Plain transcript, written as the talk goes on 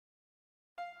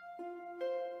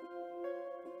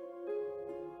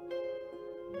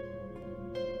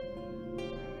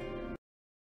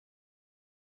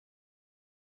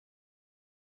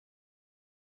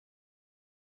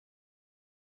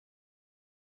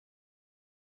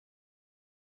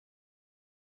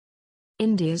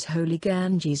India's holy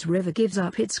Ganges River gives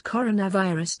up its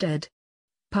coronavirus dead.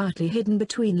 Partly hidden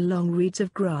between long reeds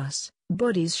of grass,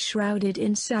 bodies shrouded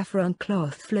in saffron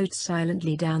cloth float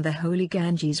silently down the holy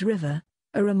Ganges River,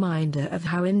 a reminder of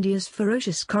how India's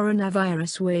ferocious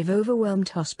coronavirus wave overwhelmed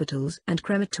hospitals and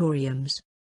crematoriums.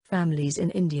 Families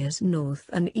in India's north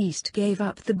and east gave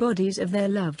up the bodies of their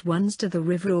loved ones to the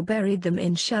river or buried them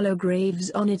in shallow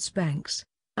graves on its banks,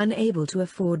 unable to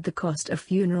afford the cost of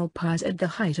funeral pyres at the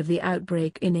height of the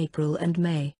outbreak in April and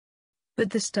May. But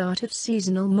the start of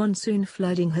seasonal monsoon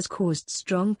flooding has caused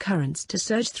strong currents to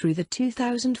surge through the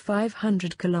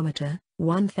 2,500-kilometer,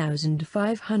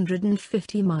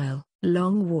 1,550-mile,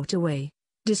 long waterway,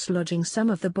 dislodging some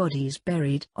of the bodies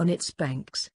buried on its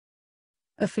banks.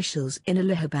 Officials in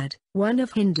Allahabad, one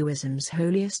of Hinduism's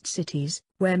holiest cities,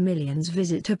 where millions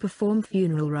visit to perform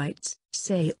funeral rites,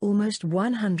 say almost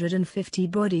 150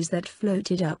 bodies that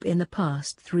floated up in the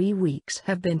past 3 weeks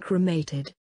have been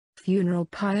cremated. Funeral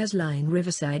pyres line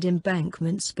riverside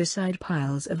embankments beside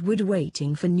piles of wood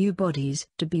waiting for new bodies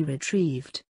to be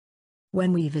retrieved.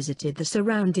 When we visited the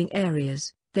surrounding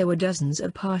areas, there were dozens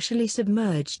of partially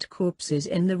submerged corpses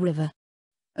in the river.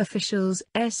 Officials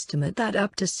estimate that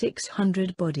up to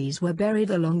 600 bodies were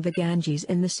buried along the Ganges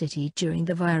in the city during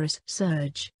the virus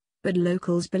surge, but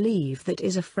locals believe that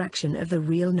is a fraction of the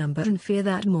real number and fear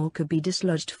that more could be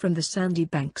dislodged from the sandy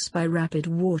banks by rapid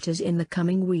waters in the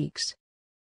coming weeks.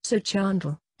 So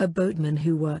Chandal, a boatman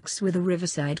who works with a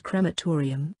riverside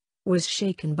crematorium, was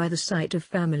shaken by the sight of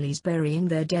families burying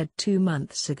their dead 2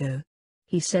 months ago.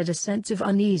 He said a sense of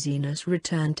uneasiness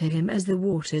returned to him as the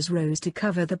waters rose to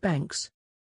cover the banks.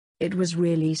 It was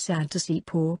really sad to see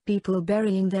poor people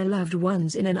burying their loved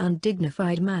ones in an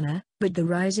undignified manner, but the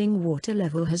rising water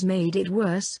level has made it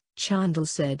worse, Chandal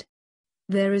said.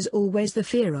 There is always the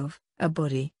fear of a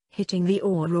body hitting the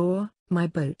oar or my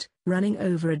boat running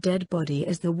over a dead body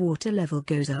as the water level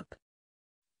goes up.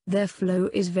 Their flow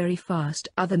is very fast.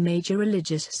 Other major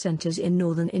religious centers in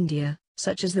northern India,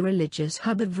 such as the religious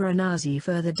hub of Varanasi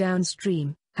further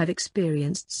downstream, have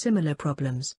experienced similar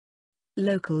problems.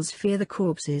 Locals fear the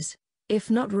corpses, if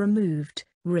not removed,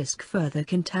 risk further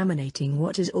contaminating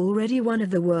what is already one of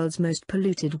the world's most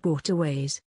polluted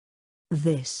waterways.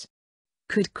 This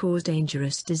could cause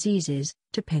dangerous diseases,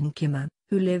 Tapinkima,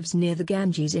 who lives near the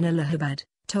Ganges in Allahabad,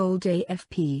 told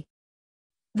AFP.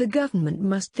 The government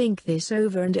must think this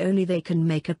over and only they can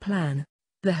make a plan.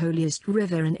 The holiest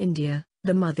river in India,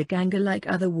 the Mother Ganga, like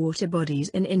other water bodies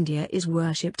in India, is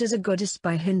worshipped as a goddess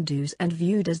by Hindus and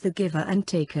viewed as the giver and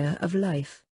taker of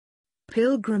life.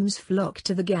 Pilgrims flock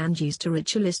to the Ganges to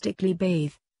ritualistically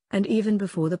bathe, and even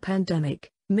before the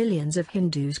pandemic, millions of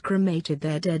Hindus cremated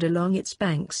their dead along its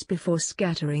banks before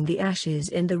scattering the ashes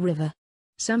in the river.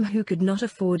 Some who could not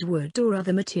afford wood or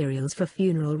other materials for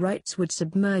funeral rites would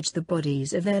submerge the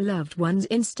bodies of their loved ones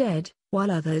instead, while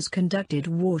others conducted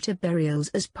water burials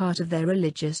as part of their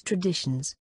religious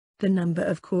traditions. The number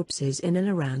of corpses in and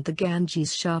around the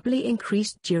Ganges sharply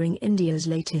increased during India's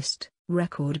latest,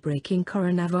 record-breaking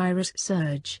coronavirus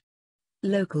surge.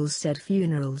 Locals said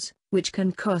funerals, which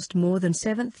can cost more than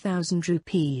 7,000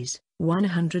 rupees,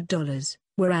 $100,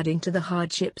 were adding to the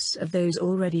hardships of those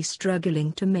already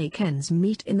struggling to make ends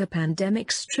meet in the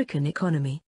pandemic-stricken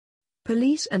economy.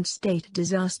 Police and state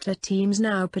disaster teams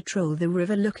now patrol the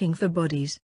river looking for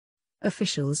bodies.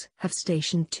 Officials have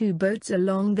stationed 2 boats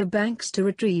along the banks to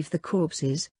retrieve the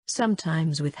corpses,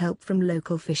 sometimes with help from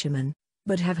local fishermen,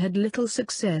 but have had little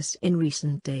success in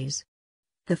recent days.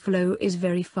 The flow is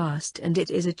very fast and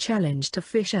it is a challenge to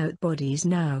fish out bodies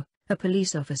now, a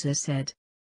police officer said.